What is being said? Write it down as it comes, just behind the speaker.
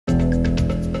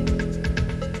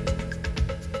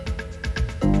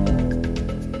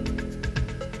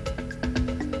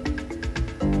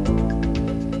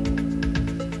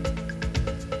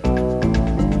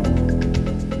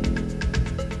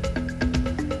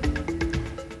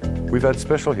We've had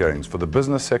special hearings for the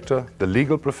business sector, the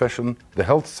legal profession, the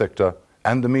health sector,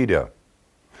 and the media.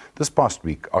 This past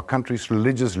week, our country's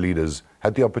religious leaders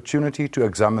had the opportunity to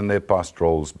examine their past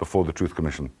roles before the Truth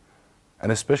Commission,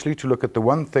 and especially to look at the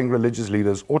one thing religious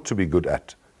leaders ought to be good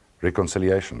at: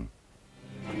 reconciliation.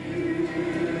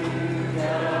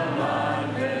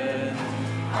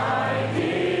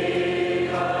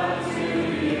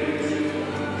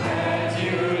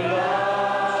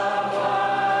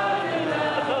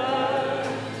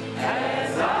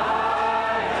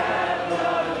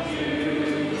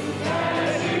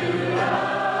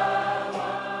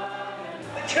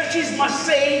 Churches must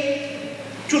say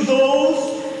to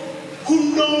those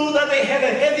who know that they have a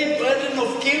heavy burden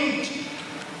of guilt,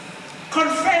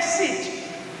 confess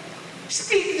it,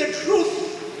 speak the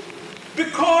truth,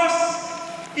 because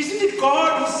isn't it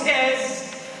God who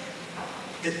says,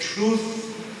 the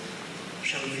truth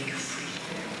shall make you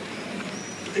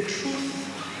free. The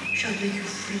truth shall make you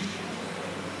free.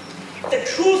 The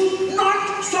truth,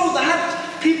 not so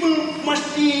that people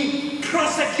must be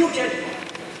prosecuted.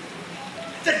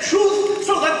 The truth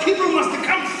so that people must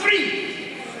become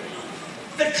free.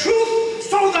 The truth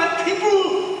so that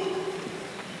people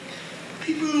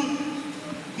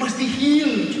must be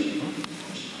healed.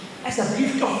 As a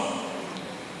gift of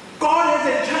God has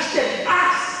entrusted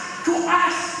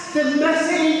us the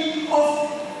message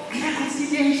of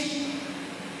reconciliation.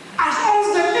 As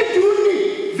ons dit doen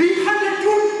nie, wie gaan dit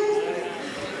doen?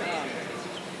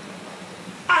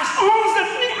 As ons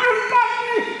dit nie aanpak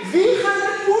nie, wie gaan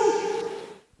dit doen?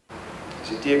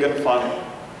 Die teken van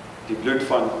die bloed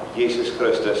van Jesus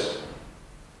Christus.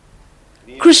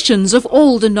 Christians of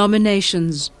all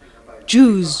denominations,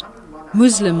 Jews,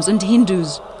 Muslims and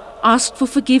Hindus, asked for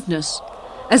forgiveness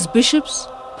as bishops,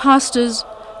 pastors,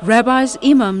 rabbis,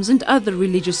 imams and other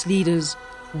religious leaders,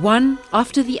 one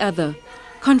after the other,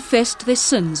 confessed their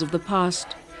sins of the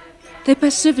past, their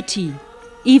passivity,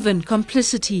 even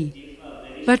complicity,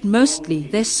 but mostly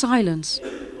their silence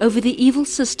over the evil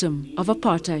system of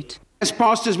apartheid. As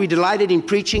pastors, we delighted in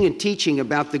preaching and teaching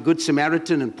about the Good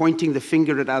Samaritan and pointing the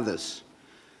finger at others,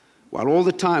 while all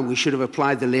the time we should have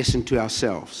applied the lesson to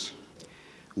ourselves.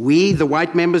 We, the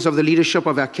white members of the leadership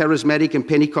of our charismatic and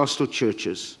Pentecostal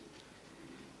churches,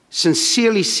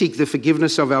 sincerely seek the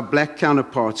forgiveness of our black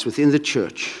counterparts within the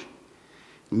church.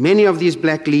 Many of these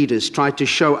black leaders tried to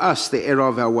show us the error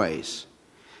of our ways,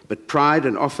 but pride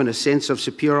and often a sense of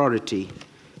superiority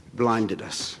blinded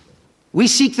us. We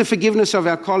seek the forgiveness of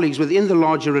our colleagues within the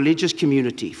larger religious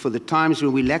community for the times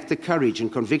when we lacked the courage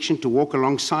and conviction to walk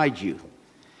alongside you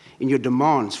in your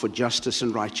demands for justice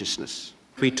and righteousness.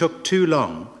 We took too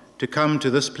long to come to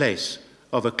this place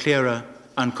of a clearer,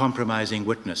 uncompromising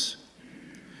witness.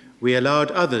 We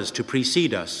allowed others to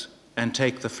precede us and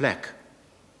take the flak.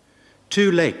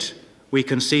 Too late, we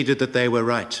conceded that they were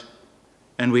right,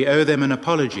 and we owe them an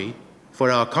apology for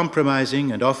our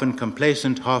compromising and often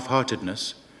complacent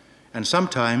half-heartedness, and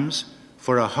sometimes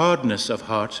for a hardness of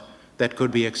heart that could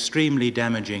be extremely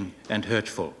damaging and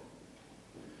hurtful.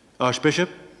 Archbishop,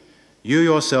 you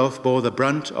yourself bore the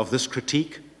brunt of this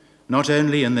critique, not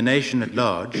only in the nation at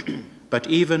large, but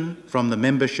even from the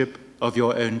membership of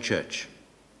your own church.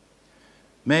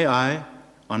 May I,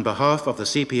 on behalf of the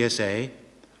CPSA,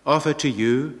 offer to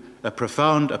you a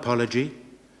profound apology,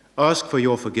 ask for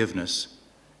your forgiveness,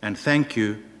 and thank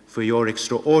you for your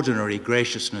extraordinary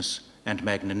graciousness and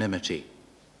magnanimity.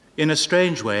 In a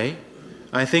strange way,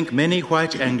 I think many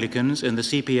white Anglicans in the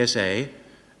CPSA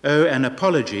owe an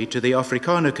apology to the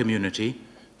Afrikaner community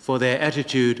for their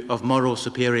attitude of moral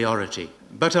superiority.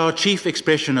 But our chief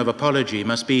expression of apology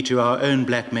must be to our own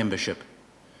black membership,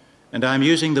 and I'm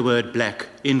using the word black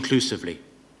inclusively.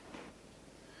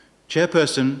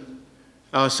 Chairperson,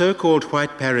 our so-called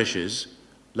white parishes,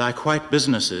 like white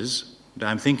businesses, and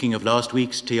I'm thinking of last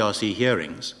week's TRC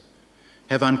hearings,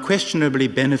 have unquestionably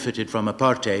benefited from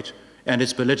apartheid and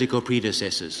its political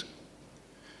predecessors.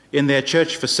 In their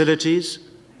church facilities,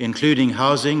 including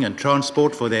housing and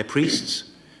transport for their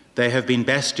priests, they have been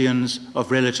bastions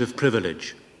of relative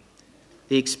privilege.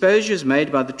 The exposures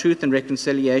made by the Truth and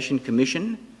Reconciliation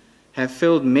Commission have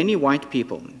filled many white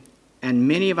people, and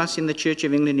many of us in the Church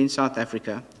of England in South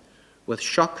Africa, with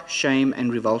shock, shame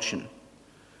and revulsion.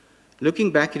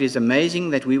 Looking back, it is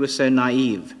amazing that we were so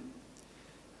naive.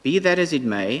 Be that as it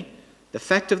may, the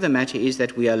fact of the matter is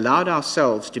that we allowed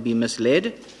ourselves to be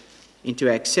misled into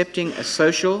accepting a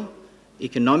social,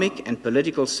 economic and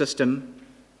political system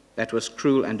that was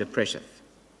cruel and oppressive.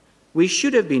 We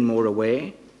should have been more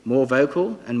aware, more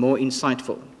vocal and more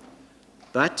insightful,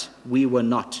 but we were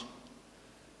not.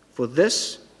 For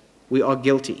this, we are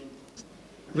guilty.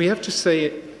 We have to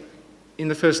say in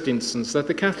the first instance, that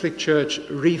the Catholic Church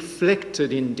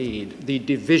reflected indeed the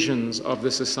divisions of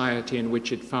the society in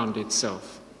which it found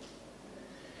itself.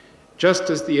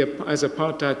 Just as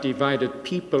apartheid divided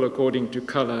people according to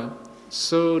color,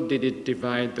 so did it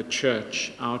divide the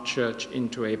church, our church,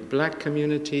 into a black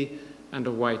community and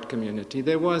a white community.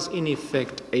 There was, in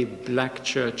effect, a black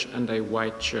church and a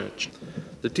white church.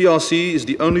 The TRC is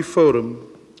the only forum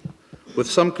with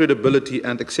some credibility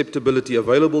and acceptability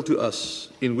available to us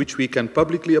in which we can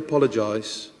publicly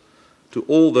apologize to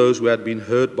all those who had been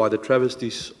hurt by the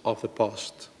travesties of the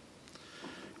past.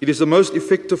 It is the most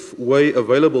effective way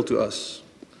available to us,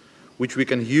 which we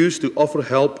can use to offer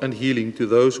help and healing to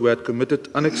those who had committed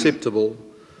unacceptable,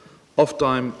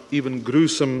 oftentimes even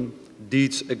gruesome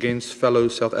deeds against fellow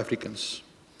South Africans.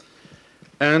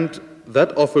 And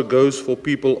that offer goes for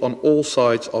people on all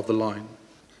sides of the line.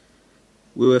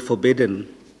 We were forbidden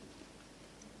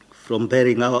from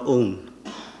bearing our own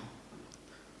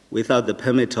without the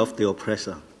permit of the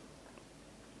oppressor.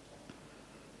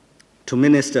 To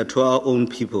minister to our own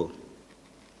people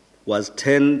was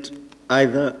turned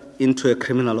either into a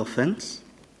criminal offense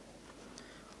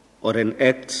or an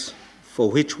act for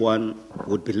which one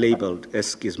would be labeled as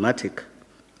schismatic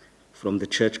from the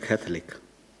Church Catholic.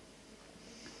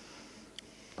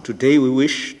 Today we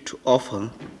wish to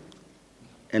offer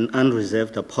an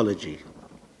unreserved apology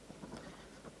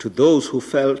to those who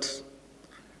felt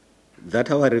that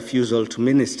our refusal to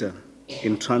minister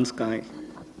in Transkei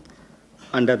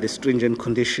under the stringent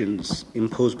conditions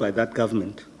imposed by that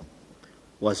government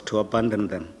was to abandon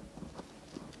them.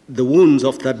 The wounds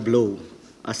of that blow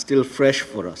are still fresh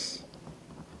for us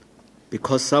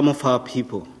because some of our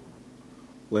people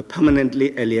were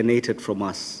permanently alienated from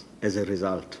us as a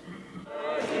result.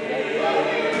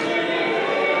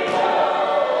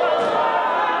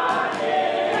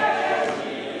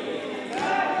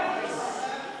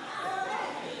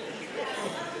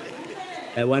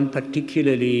 I want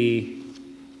particularly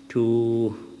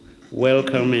to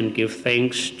welcome and give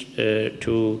thanks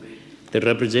to the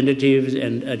representatives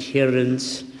and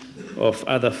adherents of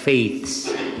other faiths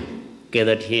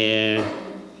gathered here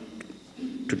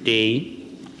today.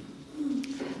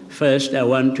 First, I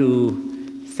want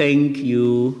to thank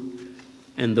you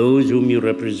and those whom you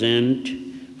represent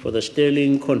for the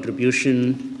sterling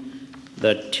contribution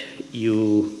that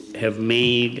you have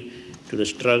made to the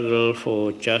struggle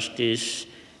for justice,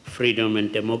 freedom,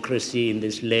 and democracy in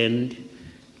this land.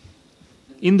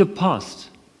 In the past,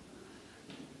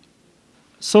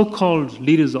 so-called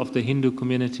leaders of the Hindu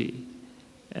community,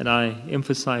 and I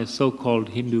emphasize so-called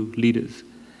Hindu leaders,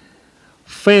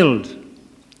 failed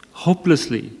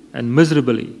hopelessly and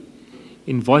miserably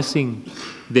in voicing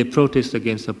their protest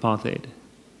against apartheid.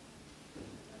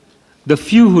 The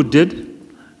few who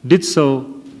did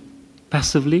so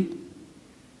passively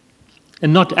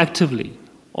and not actively,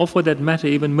 or for that matter,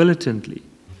 even militantly.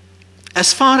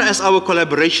 As far as our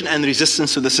collaboration and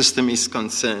resistance to the system is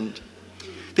concerned,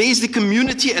 there is the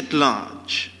community at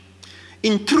large.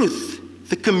 In truth,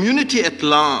 the community at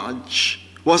large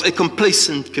was a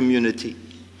complacent community,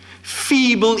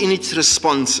 feeble in its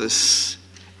responses,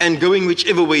 and going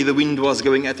whichever way the wind was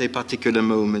going at a particular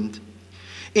moment.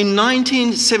 In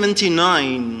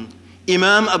 1979,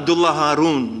 Imam Abdullah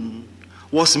Harun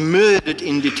was murdered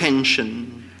in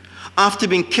detention after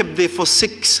being kept there for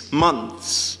 6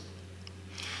 months.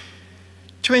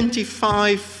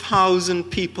 25,000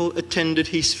 people attended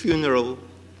his funeral,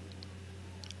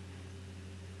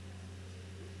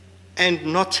 and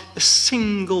not a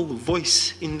single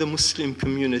voice in the Muslim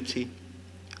community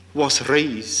was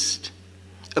raised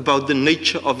about the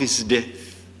nature of his death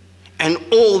and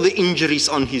all the injuries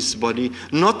on his body.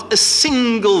 Not a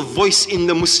single voice in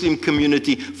the Muslim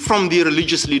community from the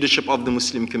religious leadership of the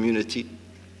Muslim community.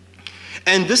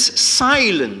 And this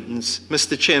silence,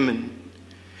 Mr. Chairman,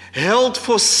 held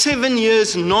for 7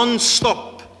 years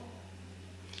non-stop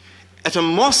at a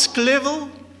mosque level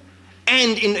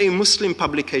and in a Muslim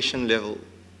publication level.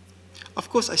 Of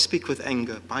course, I speak with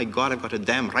anger. By God, I've got a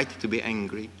damn right to be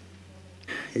angry.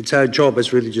 It's our job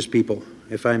as religious people,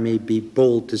 if I may be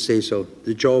bold to say so,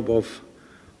 the job of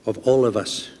all of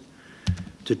us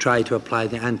to try to apply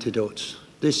the antidotes.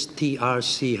 This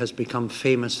TRC has become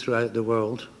famous throughout the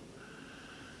world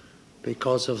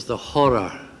because of the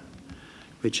horror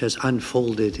which has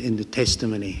unfolded in the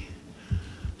testimony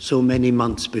so many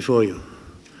months before you.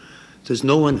 There's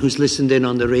no one who's listened in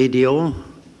on the radio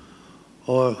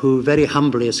or who very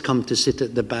humbly has come to sit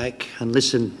at the back and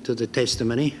listen to the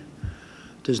testimony.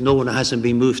 There's no one who hasn't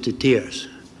been moved to tears,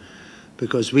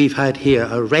 because we've had here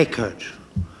a record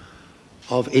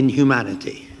of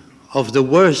inhumanity, of the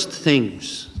worst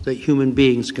things that human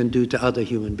beings can do to other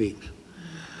human beings.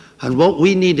 And what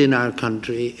we need in our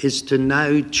country is to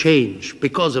now change,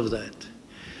 because of that,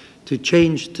 to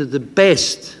change to the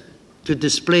best, to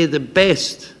display the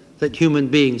best that human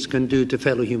beings can do to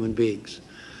fellow human beings.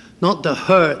 Not the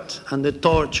hurt and the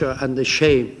torture and the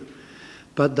shame,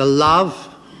 but the love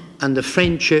and the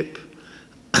friendship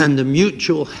and the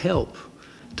mutual help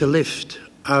to lift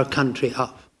our country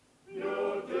up.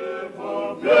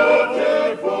 Beautiful,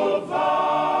 beautiful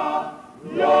Zion,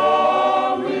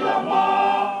 we are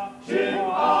marching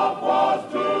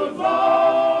upwards to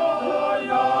Zion,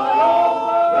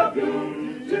 the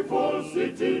beautiful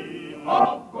city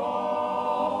of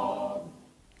God.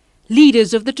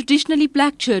 Leaders of the traditionally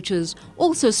black churches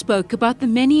also spoke about the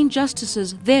many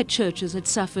injustices their churches had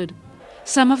suffered.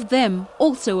 Some of them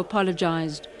also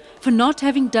apologized for not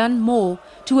having done more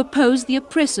to oppose the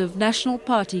oppressive National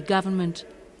Party government.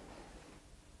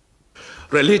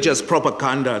 Religious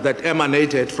propaganda that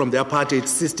emanated from the apartheid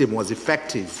system was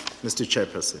effective, Mr.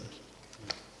 Chairperson.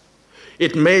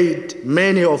 It made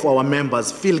many of our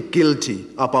members feel guilty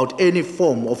about any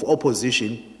form of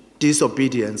opposition,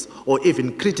 disobedience, or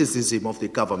even criticism of the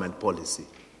government policy.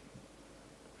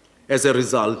 As a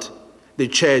result, the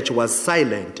church was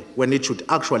silent when it should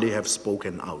actually have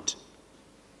spoken out.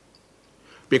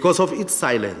 Because of its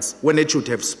silence, when it should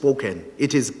have spoken,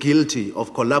 it is guilty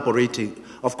of collaboration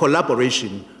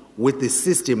with the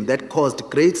system that caused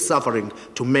great suffering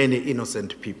to many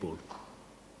innocent people.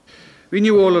 We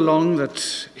knew all along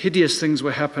that hideous things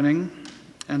were happening,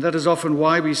 and that is often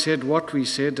why we said what we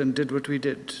said and did what we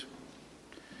did.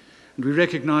 And we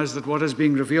recognize that what is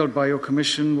being revealed by your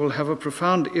Commission will have a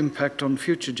profound impact on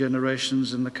future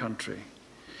generations in the country.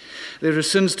 There are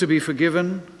sins to be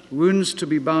forgiven, wounds to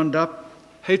be bound up,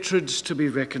 hatreds to be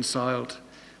reconciled,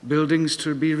 buildings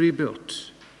to be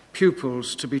rebuilt,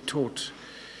 pupils to be taught,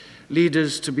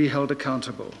 leaders to be held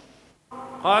accountable.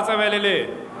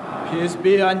 Peace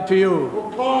be unto you.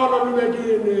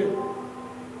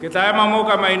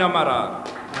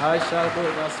 I shall go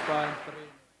thus far.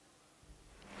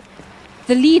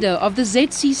 The leader of the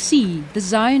ZCC, the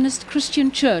Zionist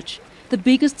Christian Church, the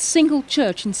biggest single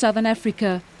church in Southern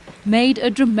Africa, made a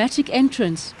dramatic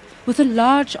entrance with a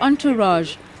large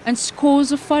entourage and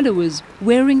scores of followers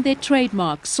wearing their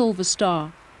trademark silver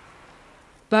star.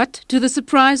 But to the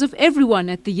surprise of everyone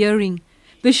at the hearing,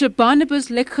 Bishop Barnabas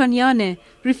Lekhanyane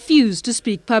refused to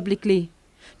speak publicly.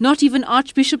 Not even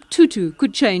Archbishop Tutu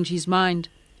could change his mind.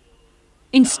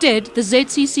 Instead, the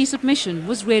ZCC submission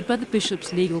was read by the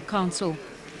Bishop's legal counsel.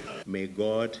 May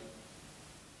God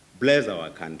bless our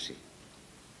country.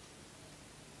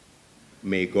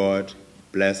 May God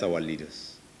bless our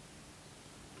leaders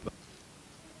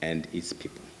and its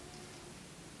people.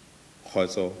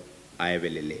 Khoso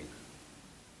Ayebelele.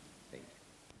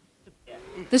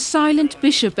 The silent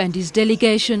bishop and his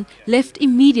delegation left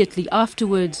immediately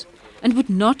afterwards and would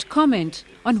not comment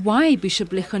on why Bishop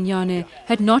Lekhanyane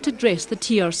had not addressed the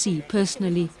TRC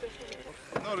personally.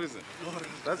 No reason.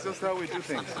 That's just how we do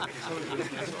things.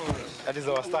 That is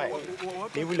our style.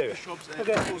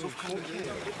 Okay.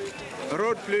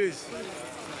 Road, please.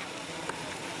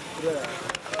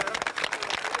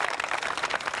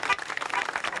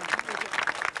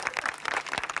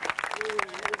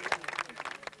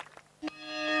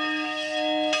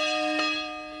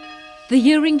 The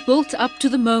hearing built up to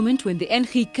the moment when the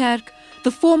NG Kerk,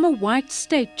 the former white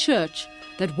state church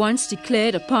that once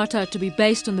declared apartheid to be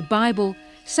based on the Bible,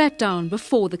 sat down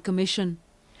before the commission.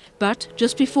 But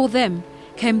just before them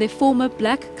came their former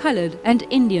black, coloured and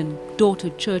Indian daughter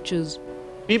churches.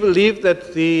 We believe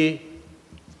that the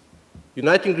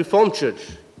Uniting Reformed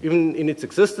Church, even in its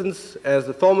existence as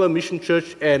the former mission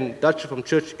church and Dutch Reformed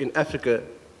Church in Africa,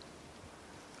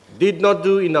 did not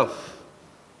do enough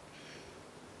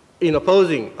in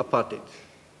opposing apartheid,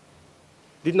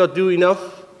 did not do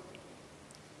enough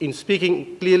in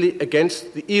speaking clearly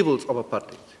against the evils of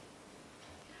apartheid.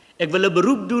 Ek wil 'n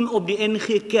beroep doen op die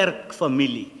NG Kerk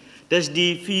familie. Dis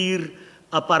die 4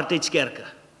 apartheidskerke.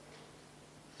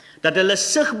 Dat hulle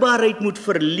sigbaarheid moet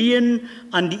verleen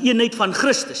aan die eenheid van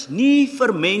Christus, nie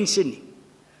vir mense nie.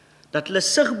 Dat hulle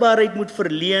sigbaarheid moet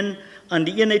verleen aan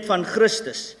die eenheid van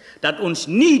Christus, dat ons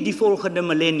nie die volgende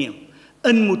millennium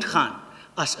in moet gaan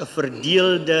as 'n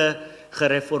verdeelde,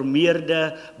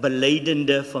 gereformeerde,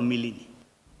 beleidende familie nie.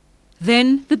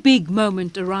 Then the big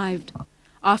moment arrived.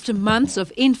 After months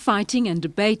of infighting and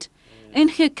debate,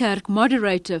 NG Kerk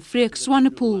moderator Freek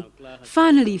Swanepoel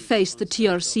finally faced the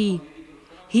TRC.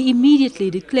 He immediately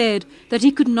declared that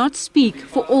he could not speak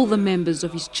for all the members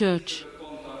of his church.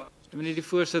 The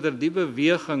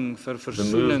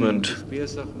movement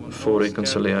for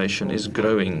reconciliation is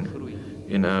growing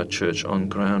in our church on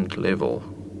ground level.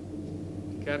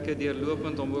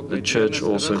 The Church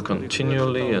also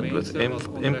continually and with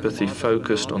empathy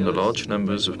focused on the large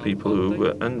numbers of people who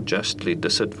were unjustly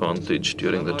disadvantaged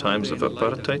during the times of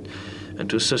apartheid and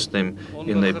to assist them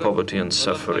in their poverty and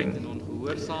suffering.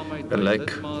 A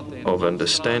lack of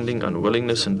understanding,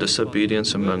 unwillingness and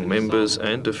disobedience among members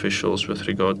and officials with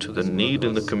regard to the need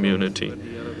in the community.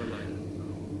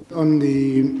 On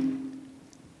the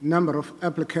number of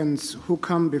applicants who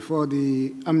come before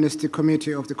the Amnesty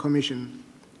Committee of the Commission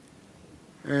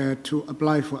to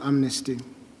apply for amnesty,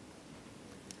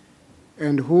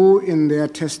 and who in their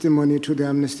testimony to the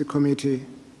Amnesty Committee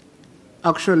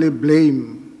actually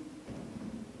blame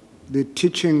the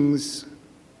teachings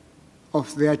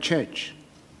of their church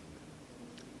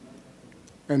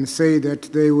and say that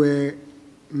they were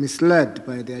misled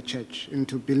by their church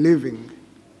into believing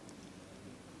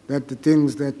that the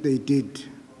things that they did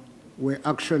were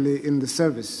actually in the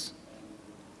service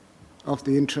of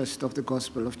the interest of the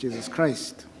gospel of Jesus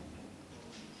Christ,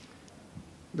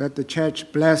 that the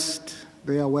church blessed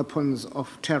their weapons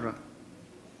of terror,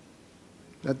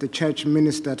 that the church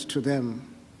ministered to them,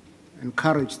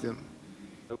 encouraged them.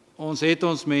 Ons het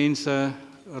ons mense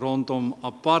rondom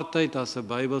apartheid as 'n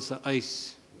Bybelse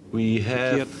eis. We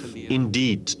have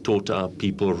indeed taught our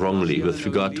people wrongly with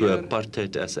regard to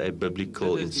apartheid as a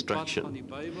biblical instruction.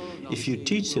 If you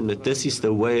teach them that this is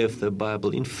the way of the Bible,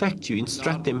 in fact, you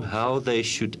instruct them how they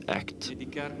should act.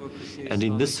 And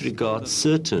in this regard,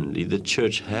 certainly the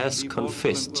church has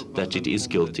confessed that it is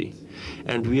guilty.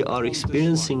 And we are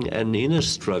experiencing an inner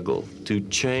struggle to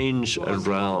change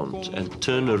around and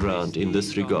turn around in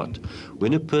this regard.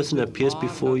 When a person appears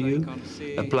before you,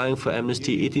 applying for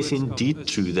amnesty, it is indeed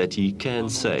true that he can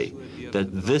say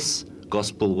that this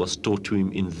gospel was taught to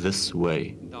him in this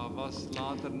way.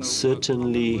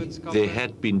 Certainly, there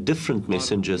had been different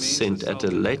messengers sent at a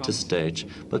later stage,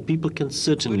 but people can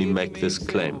certainly make this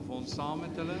claim.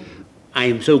 I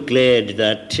am so glad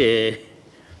that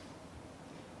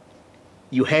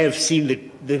you have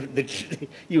seen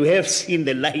you have seen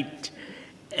the light,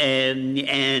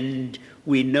 and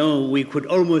we know we could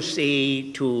almost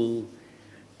say to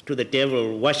the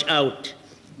devil, "Wash out."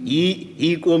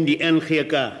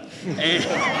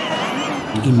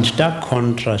 In stark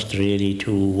contrast, really,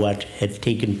 to what had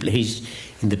taken place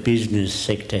in the business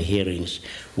sector hearings,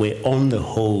 where on the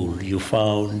whole you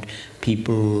found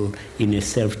people in a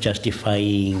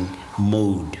self-justifying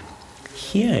mode.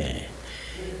 Here,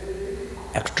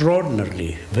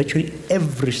 extraordinarily, virtually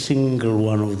every single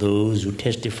one of those who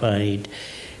testified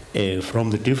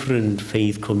from the different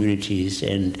faith communities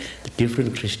and the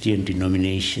different Christian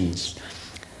denominations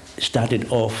started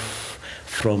off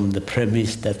from the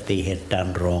premise that they had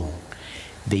done wrong.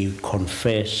 They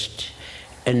confessed,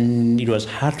 and it was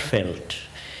heartfelt,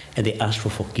 and they asked for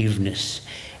forgiveness.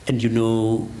 And you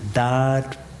know,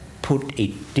 that put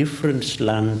a different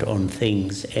slant on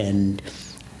things and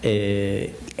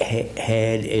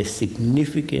had a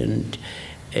significant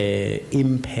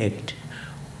impact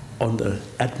on the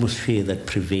atmosphere that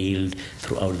prevailed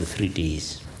throughout the 3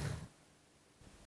 days.